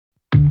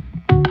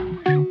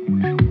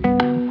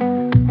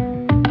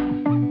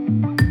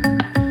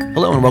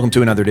and welcome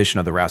to another edition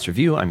of the Rouse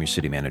Review. I'm your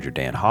City Manager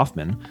Dan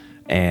Hoffman,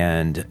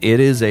 and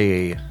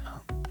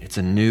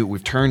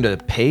we've turned a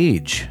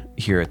page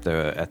here at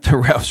the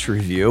Rouse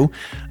Review,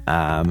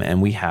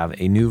 and we have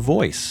a new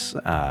voice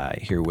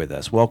here with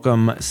us.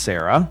 Welcome,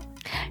 Sarah.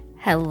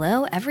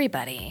 Hello,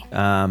 everybody.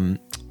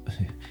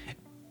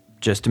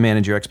 Just to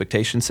manage your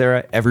expectations,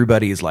 Sarah,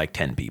 everybody is like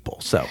 10 people,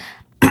 so...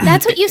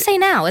 That's what you say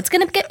now. It's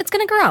gonna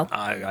grow.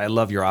 I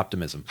love your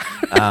optimism.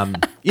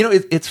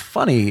 It's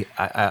funny.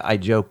 I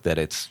joke that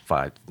it's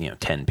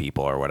 10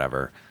 people or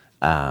whatever.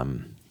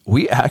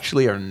 We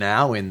actually are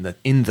now in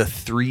the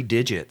 3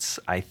 digits.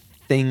 I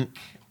think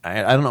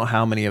I don't know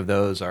how many of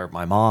those are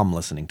my mom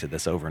listening to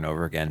this over and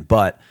over again,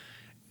 but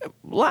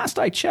last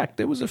I checked,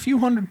 there was a few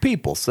hundred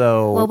people.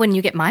 So, well, when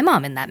you get my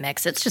mom in that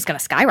mix, it's just going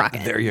to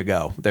skyrocket. There you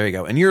go.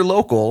 And you're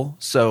local,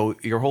 so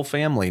your whole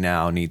family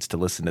now needs to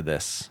listen to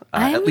this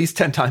at least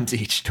 10 times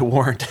each to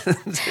warrant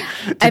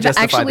I've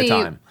justify the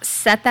time. Actually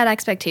set that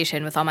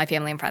expectation with all my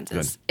family and friends.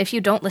 Good. If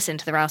you don't listen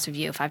to the Rouse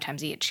Review 5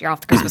 times each, you're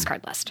off the Christmas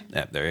card list.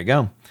 Yeah, there you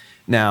go.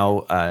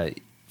 Now,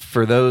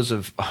 for those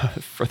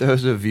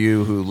of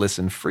you who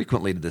listen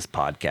frequently to this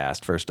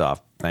podcast, first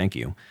off, thank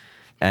you.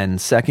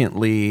 And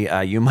secondly,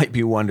 you might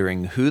be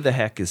wondering, who the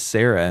heck is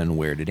Sarah and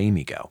where did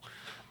Amy go?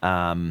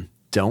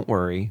 Don't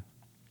worry,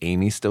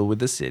 Amy's still with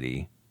the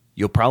city.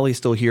 You'll probably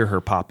still hear her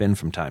pop in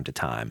from time to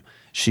time.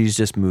 She's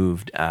just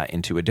moved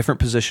into a different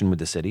position with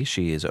the city.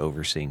 She is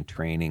overseeing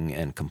training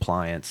and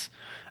compliance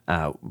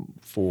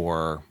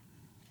for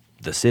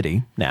the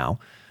city now.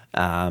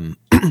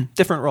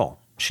 Different role.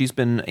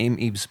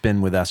 Amy's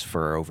been with us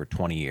for over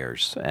 20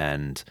 years,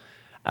 and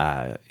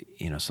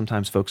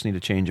sometimes folks need to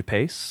change a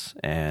pace,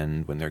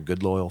 and when they're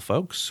good, loyal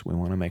folks, we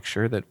want to make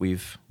sure that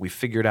we've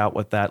figured out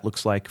what that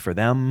looks like for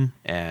them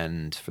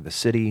and for the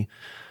city.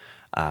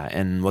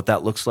 And what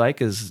that looks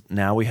like is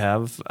now we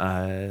have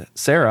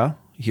Sarah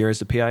here as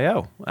the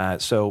PIO.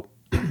 So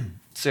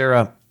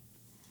Sarah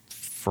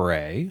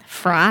Frey.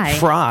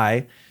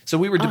 So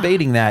we were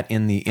debating that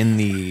in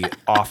the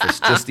office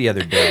just the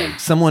other day.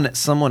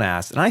 Someone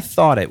asked, and I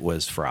thought it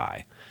was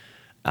Frey.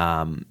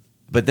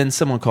 But then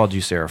someone called you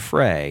Sarah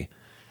Frey,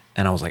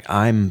 and I was like,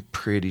 I'm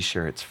pretty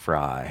sure it's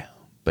Frey,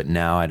 but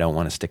now I don't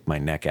want to stick my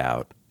neck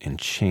out and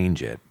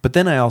change it. But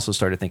then I also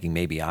started thinking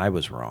maybe I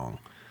was wrong,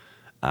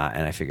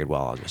 and I figured,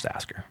 well, I'll just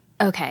ask her.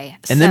 Okay.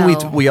 And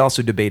then we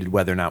also debated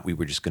whether or not we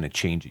were just going to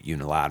change it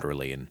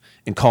unilaterally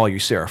and call you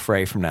Sarah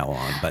Frey from now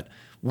on. But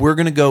we're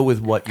going to go with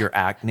what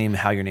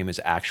how your name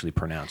is actually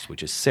pronounced,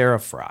 which is Sarah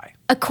Frey.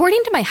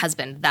 According to my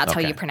husband, that's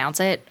how you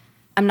pronounce it.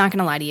 I'm not going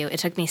to lie to you. It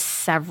took me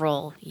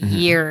several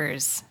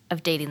years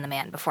of dating the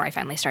man before I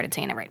finally started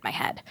saying it right in my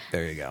head.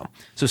 There you go.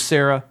 So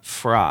Sarah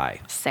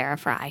Frey. Sarah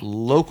Frey.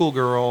 Local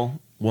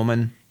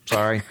woman,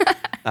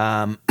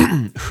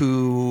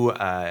 who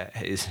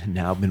has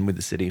now been with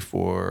the city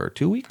for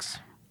 2 weeks?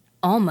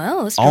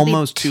 Almost.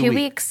 Almost 2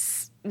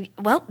 weeks.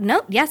 Well,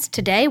 no, yes,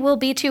 today will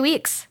be 2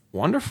 weeks.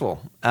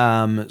 Wonderful.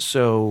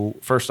 So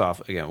first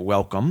off, again,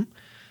 welcome.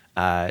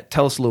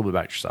 Tell us a little bit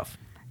about yourself.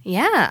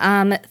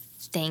 Yeah,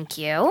 thank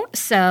you.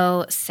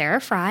 So,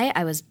 Sarah Frey,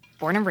 I was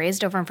born and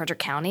raised over in Frederick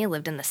County,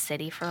 lived in the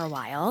city for a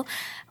while.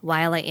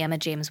 While I am a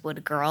James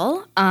Wood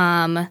girl,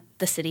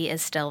 the city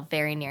is still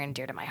very near and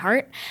dear to my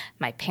heart.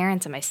 My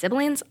parents and my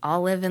siblings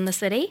all live in the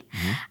city.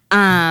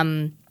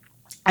 Mm-hmm.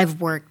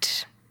 I've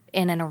worked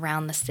in and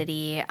around the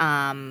city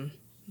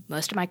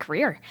most of my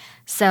career.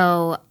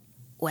 So,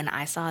 when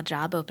I saw a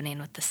job opening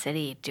with the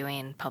city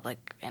doing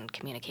public and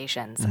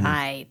communications,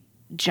 I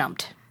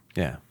jumped.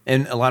 Yeah.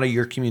 And a lot of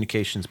your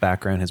communications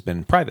background has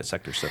been private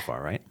sector so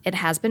far, right? It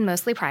has been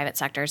mostly private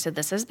sector. So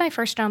this is my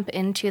first jump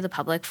into the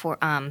public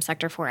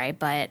sector foray,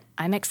 but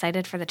I'm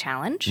excited for the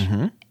challenge.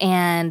 Mm-hmm.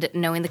 And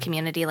knowing the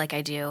community like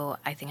I do,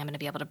 I think I'm going to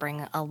be able to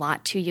bring a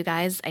lot to you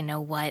guys. I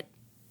know what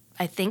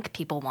I think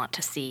people want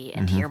to see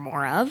and hear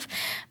more of,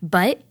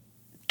 but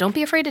don't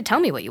be afraid to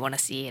tell me what you want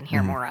to see and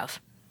hear more of.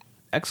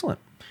 Excellent.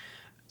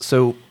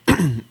 So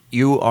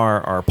you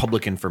are our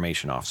public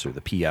information officer,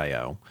 the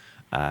PIO.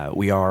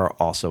 We are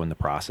also in the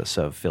process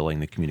of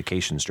filling the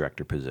communications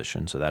director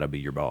position, so that'll be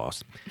your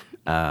boss.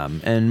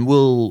 And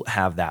we'll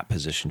have that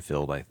position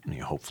filled,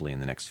 hopefully in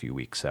the next few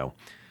weeks. So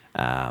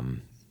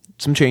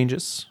some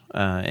changes.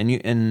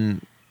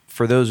 And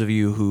for those of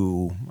you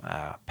who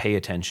pay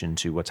attention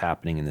to what's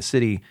happening in the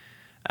city,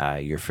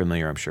 you're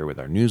familiar, I'm sure, with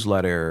our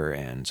newsletter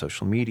and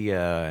social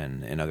media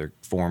and other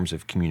forms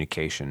of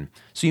communication.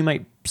 So you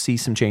might see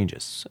some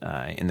changes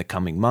in the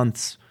coming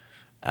months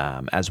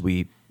as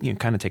we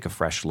kind of take a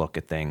fresh look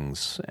at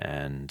things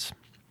and,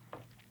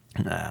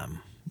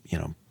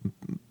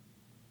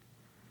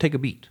 take a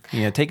beat.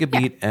 Take a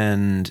beat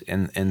and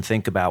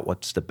think about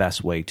what's the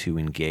best way to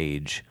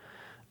engage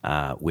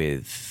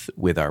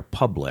with our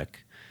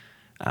public.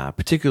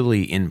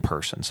 particularly in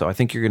person. So I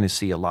think you're going to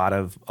see a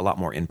lot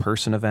more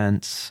in-person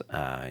events.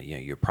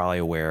 You're probably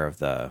aware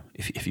of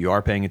if you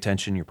are paying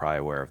attention, you're probably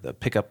aware of the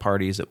pickup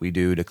parties that we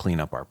do to clean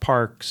up our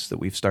parks that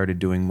we've started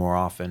doing more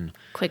often.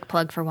 Quick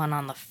plug for one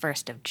on the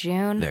 1st of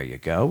June. There you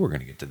go. We're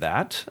going to get to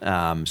that.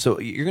 So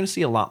you're going to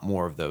see a lot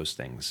more of those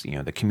things.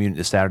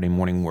 The Saturday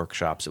morning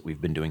workshops that we've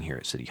been doing here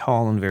at City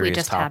Hall on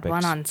various topics. We just had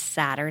one on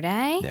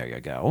Saturday. There you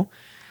go.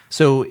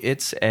 So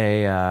it's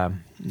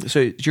so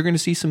you're going to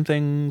see some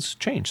things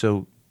change.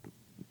 So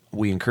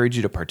we encourage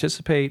you to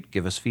participate,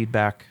 give us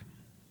feedback.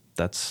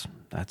 That's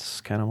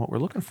kind of what we're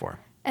looking for.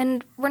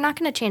 And we're not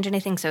going to change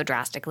anything so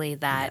drastically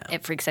that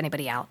it freaks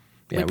anybody out.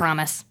 Yeah, we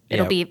promise.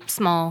 It'll be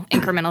small,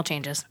 incremental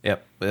changes.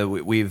 Yep.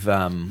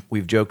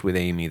 We've joked with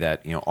Amy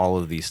that all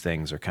of these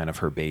things are kind of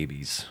her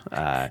babies.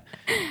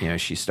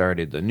 She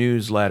started the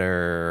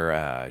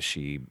newsletter.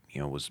 She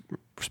was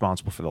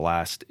responsible for the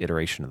last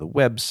iteration of the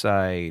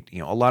website.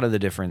 A lot of the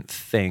different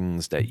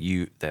things that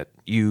you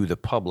the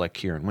public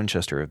here in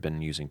Winchester have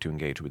been using to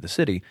engage with the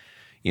city,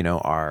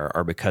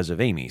 are because of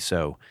Amy.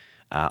 So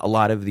a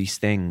lot of these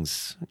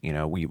things,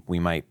 we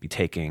might be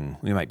tweaking,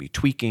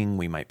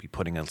 we might be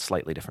putting a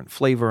slightly different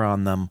flavor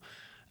on them,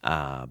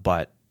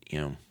 but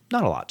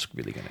not a lot's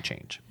really going to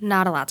change.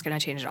 Not a lot's going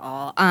to change at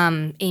all.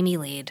 Amy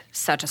laid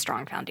such a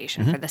strong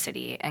foundation for the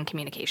city and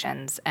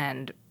communications.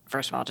 And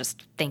first of all,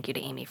 just thank you to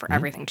Amy for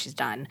everything she's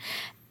done.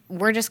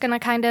 We're just going to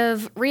kind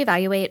of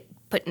reevaluate,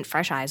 put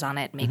fresh eyes on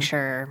it, make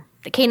sure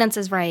the cadence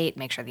is right,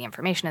 make sure the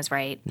information is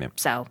right.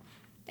 Yep.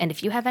 And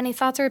if you have any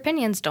thoughts or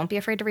opinions, don't be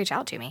afraid to reach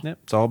out to me. Yep.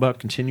 It's all about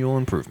continual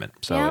improvement.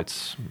 So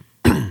it's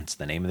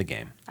the name of the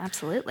game.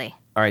 Absolutely.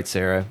 All right,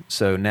 Sarah.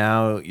 So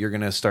now you're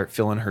going to start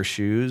filling her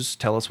shoes.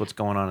 Tell us what's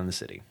going on in the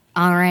city.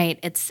 All right.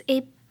 It's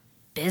a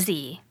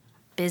busy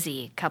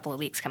couple of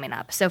weeks coming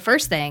up. So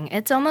first thing,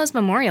 it's almost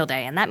Memorial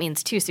Day, and that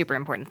means two super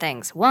important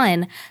things.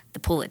 One, the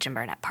pool at Jim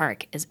Burnett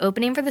Park is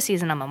opening for the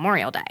season on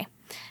Memorial Day,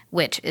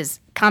 which is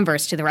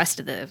converse to the rest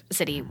of the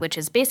city, which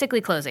is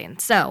basically closing.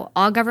 So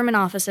all government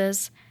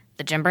offices,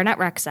 the Jim Burnett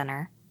Rec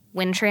Center,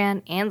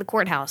 Wintran, and the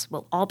courthouse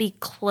will all be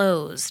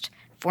closed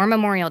for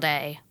Memorial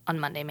Day on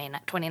Monday, May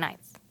 29th.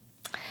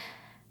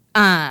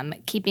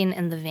 Keeping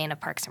in the vein of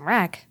Parks and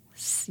Rec,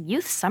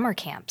 youth summer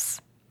camps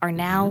are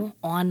now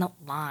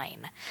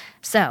online.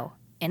 So,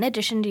 in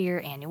addition to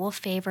your annual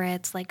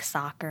favorites like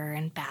soccer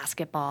and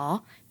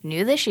basketball,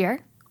 new this year,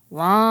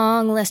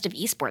 long list of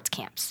esports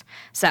camps.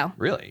 So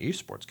really,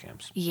 esports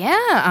camps?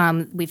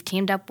 Yeah, we've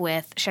teamed up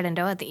with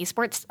Shenandoah at the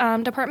esports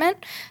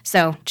department.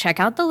 So check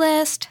out the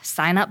list,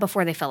 sign up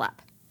before they fill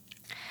up.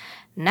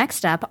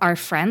 Next up, our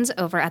friends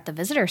over at the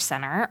Visitor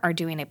Center are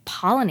doing a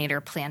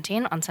pollinator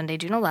planting on Sunday,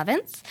 June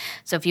 11th.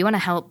 So if you want to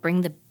help bring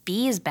the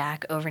bees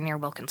back over near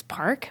Wilkins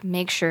Park,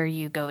 make sure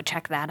you go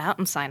check that out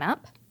and sign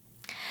up.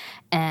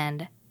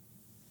 And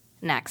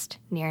next,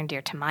 near and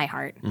dear to my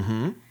heart,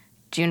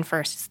 June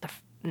 1st is the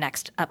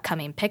next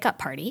upcoming pickup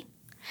party,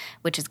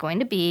 which is going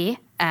to be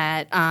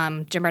at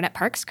Jim Burnett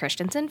Park's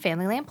Christensen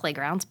Familyland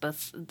Playgrounds,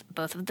 both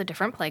of the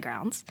different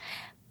playgrounds.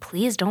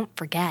 Please don't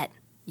forget,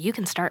 you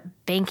can start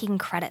banking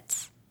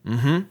credits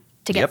to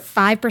get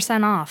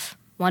 5% off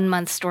 1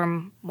 month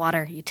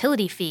stormwater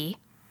utility fee.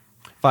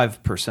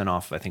 5%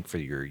 off, I think, for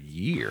your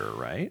year,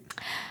 right?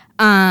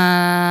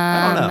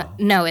 I don't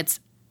know. No, it's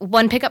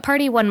one pickup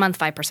party, 1 month,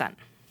 5%.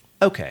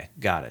 Okay,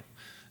 got it.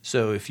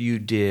 So if you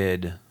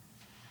did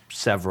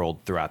several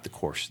throughout the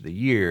course of the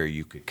year,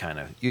 you could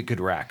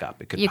rack up.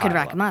 You could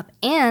rack them up.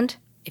 And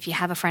if you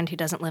have a friend who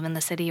doesn't live in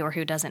the city or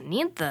who doesn't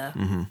need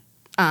the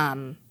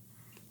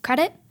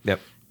credit,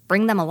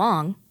 bring them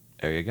along.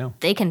 There you go.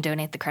 They can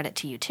donate the credit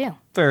to you too.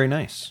 Very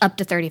nice. Up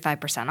to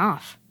 35%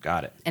 off.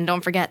 Got it. And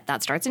don't forget,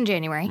 that starts in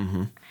January.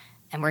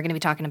 And we're going to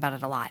be talking about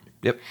it a lot.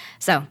 Yep.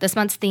 So this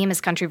month's theme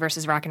is country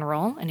versus rock and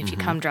roll. And if you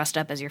come dressed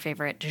up as your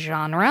favorite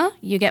genre,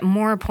 you get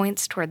more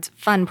points towards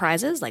fun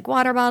prizes like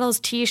water bottles,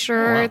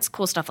 T-shirts,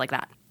 cool stuff like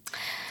that.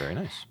 Very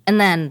nice.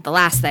 And then the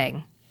last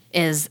thing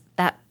is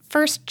that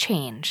first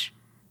change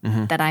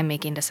that I'm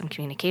making to some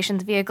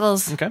communications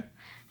vehicles. Okay.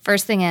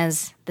 First thing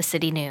is the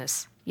city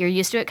news. You're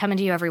used to it coming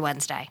to you every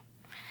Wednesday.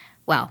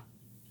 Well,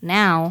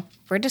 now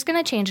we're just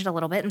going to change it a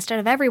little bit. Instead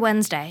of every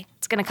Wednesday,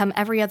 it's going to come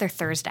every other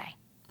Thursday,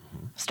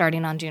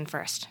 starting on June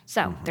 1st.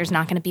 So there's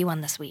not going to be one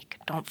this week.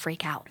 Don't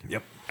freak out.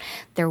 Yep.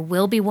 There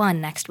will be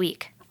one next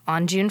week.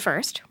 On June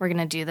 1st, we're going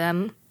to do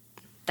them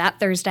that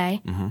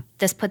Thursday.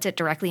 This puts it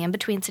directly in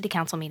between city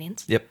council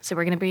meetings. Yep. So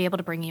we're going to be able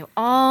to bring you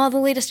all the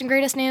latest and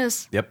greatest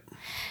news. Yep.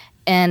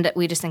 And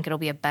we just think it'll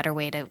be a better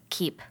way to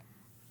keep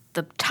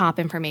the top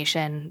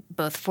information,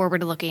 both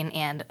forward-looking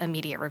and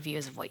immediate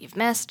reviews of what you've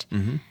missed.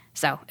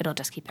 So it'll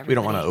just keep everybody. We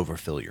don't want to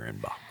overfill your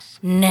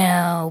inbox.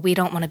 No, we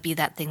don't want to be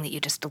that thing that you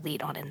just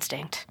delete on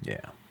instinct. Yeah.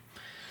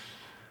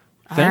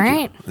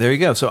 Thank you. There you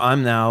go. So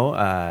I'm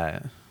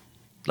now,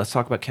 let's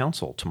talk about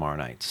council tomorrow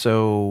night.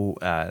 So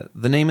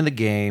the name of the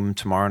game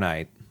tomorrow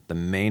night, the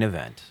main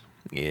event,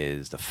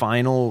 is the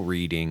final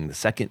reading, the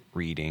second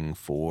reading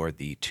for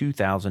the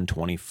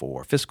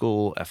 2024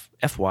 fiscal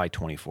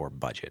FY24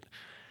 budget.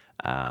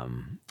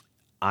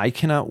 I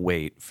cannot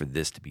wait for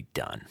this to be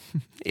done.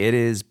 It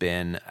has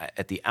been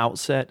at the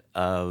outset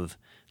of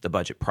the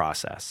budget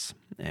process.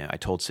 I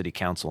told City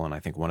Council, and I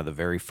think one of the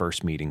very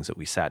first meetings that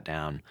we sat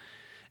down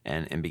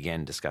and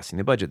began discussing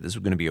the budget, this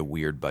was going to be a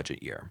weird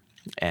budget year.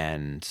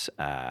 And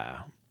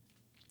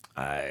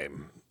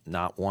I'm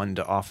not one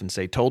to often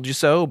say told you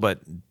so,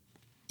 but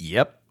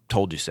yep,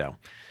 told you so.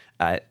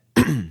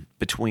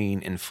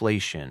 Between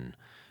inflation,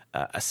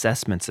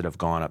 assessments that have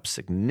gone up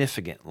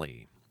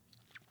significantly,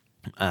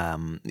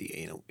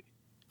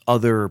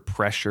 other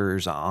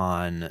pressures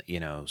on,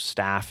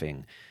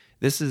 staffing.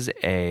 This is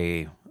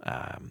the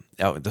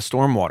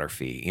stormwater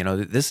fee.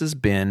 This has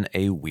been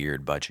a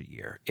weird budget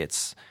year.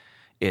 It's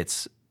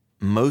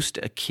most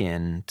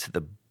akin to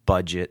the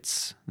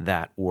budgets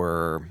that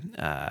were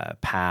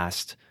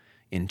passed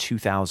in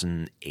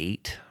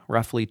 2008,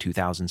 roughly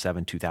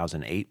 2007,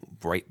 2008,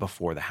 right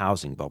before the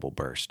housing bubble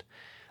burst.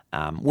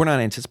 We're not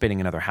anticipating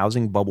another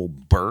housing bubble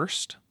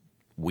burst.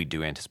 We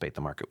do anticipate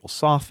the market will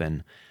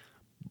soften,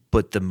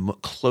 but the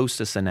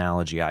closest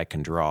analogy I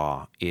can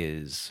draw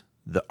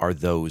are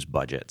those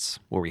budgets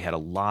where we had a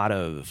lot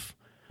of,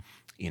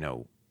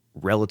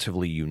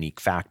 relatively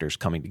unique factors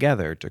coming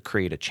together to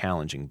create a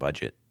challenging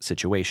budget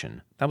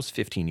situation. That was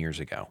 15 years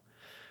ago.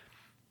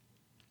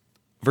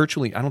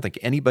 Virtually, I don't think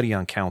anybody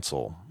on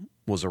council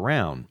was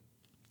around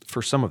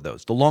for some of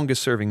those. The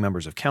longest serving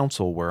members of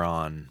council were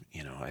on,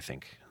 I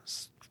think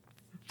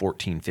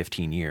 14,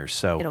 15 years.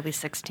 So it'll be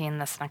 16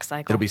 this next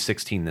cycle. It'll be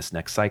 16 this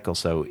next cycle.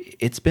 So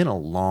it's been a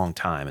long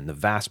time, and the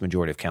vast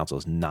majority of council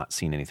has not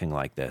seen anything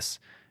like this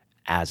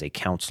as a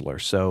counselor.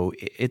 So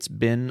it's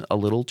been a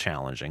little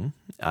challenging,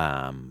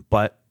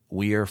 but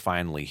we are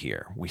finally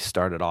here. We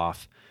started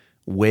off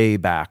way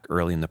back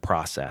early in the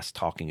process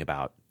talking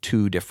about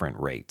two different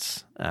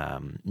rates,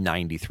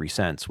 93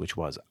 cents, which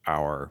was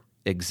our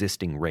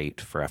existing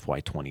rate for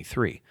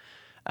FY23,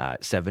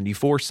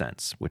 74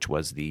 cents, which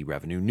was the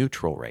revenue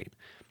neutral rate.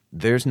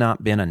 There's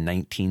not been a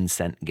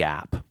 19-cent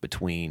gap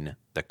between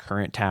the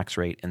current tax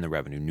rate and the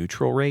revenue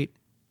neutral rate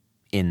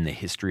in the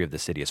history of the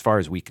city, as far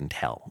as we can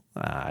tell.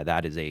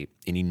 That is an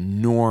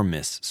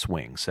enormous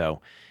swing.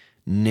 So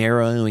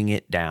narrowing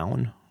it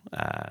down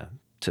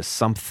to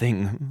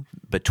something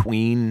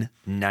between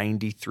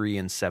 93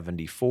 and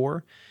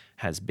 74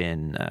 has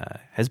been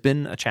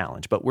a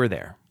challenge, but we're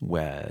there.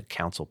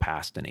 Council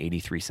passed an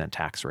 83-cent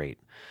tax rate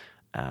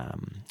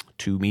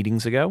 2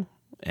 meetings ago,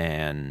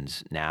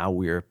 and now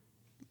we're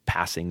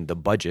passing the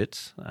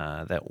budget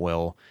that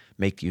will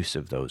make use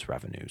of those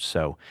revenues.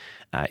 So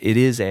it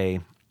is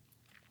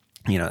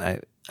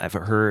I've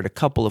heard a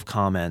couple of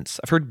comments.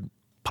 I've heard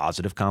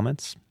positive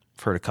comments.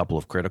 I've heard a couple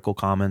of critical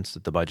comments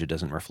that the budget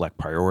doesn't reflect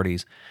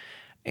priorities.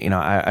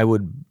 I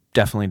would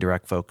definitely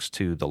direct folks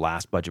to the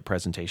last budget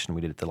presentation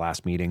we did at the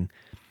last meeting.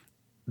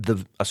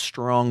 A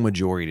strong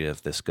majority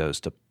of this goes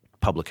to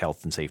public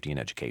health and safety and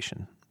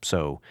education.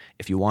 So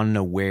if you want to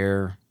know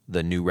where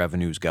the new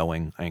revenue is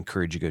going, I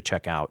encourage you to go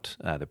check out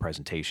the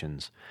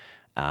presentations.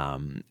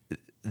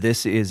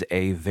 This is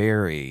a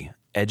very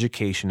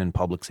education and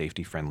public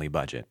safety friendly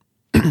budget.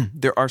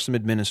 There are some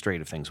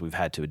administrative things we've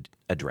had to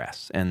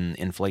address, and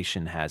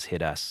inflation has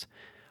hit us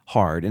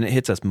hard, and it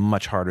hits us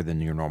much harder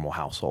than your normal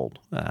household,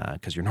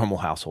 because your normal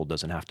household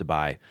doesn't have to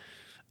buy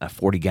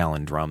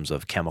 40-gallon drums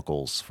of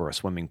chemicals for a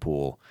swimming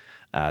pool.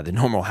 The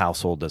normal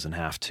household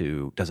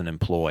doesn't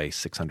employ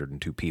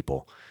 602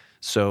 people.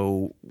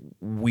 So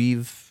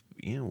we've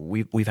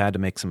had to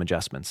make some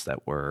adjustments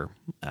that were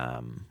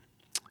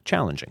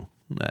challenging,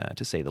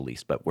 to say the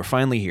least. But we're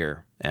finally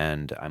here,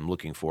 and I'm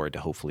looking forward to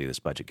hopefully this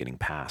budget getting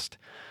passed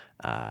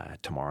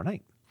tomorrow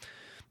night.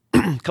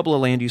 A couple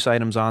of land use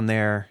items on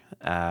there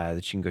that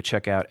you can go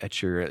check out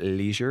at your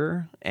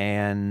leisure.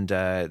 And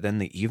then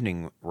the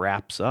evening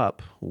wraps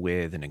up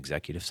with an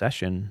executive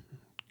session.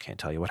 Can't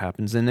tell you what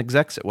happens in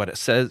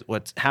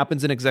what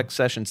happens in exec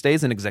session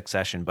stays in exec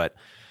session, but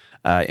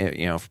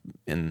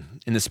in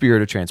the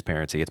spirit of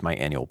transparency, it's my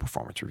annual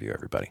performance review,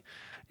 everybody.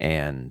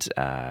 And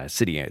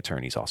city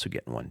attorney's also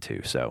getting one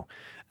too. So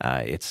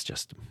it's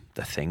just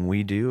the thing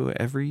we do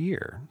every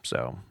year.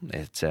 So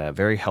it's a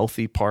very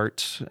healthy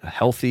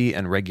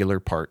and regular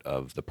part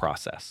of the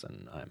process.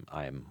 And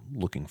I'm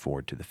looking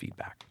forward to the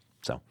feedback.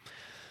 So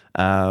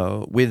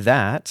with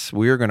that,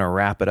 we're going to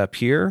wrap it up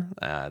here.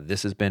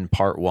 This has been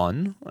part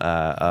 1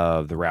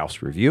 of the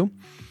Rouse Review.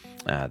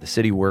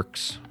 City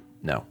Works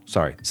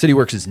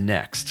is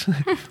next.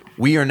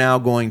 We are now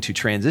going to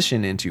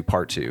transition into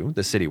part 2,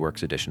 the City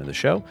Works edition of the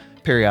show.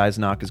 Perry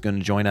Eisenock is going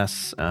to join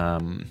us,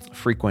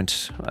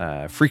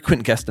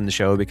 frequent guest in the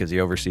show because he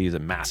oversees a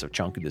massive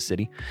chunk of the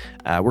city.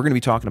 We're going to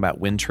be talking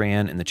about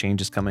Wintran and the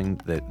changes coming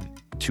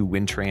to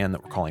Wintran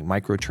that we're calling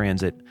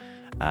microtransit.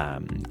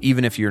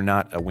 Even if you're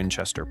not a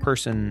Winchester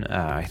person,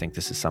 I think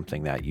this is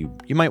something that you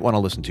might want to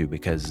listen to,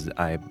 because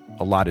a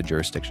lot of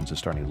jurisdictions are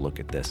starting to look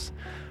at this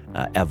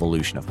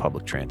evolution of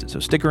public transit. So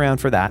stick around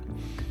for that.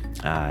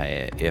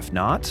 If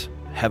not,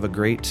 have a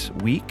great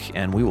week,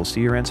 and we will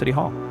see you around City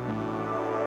Hall.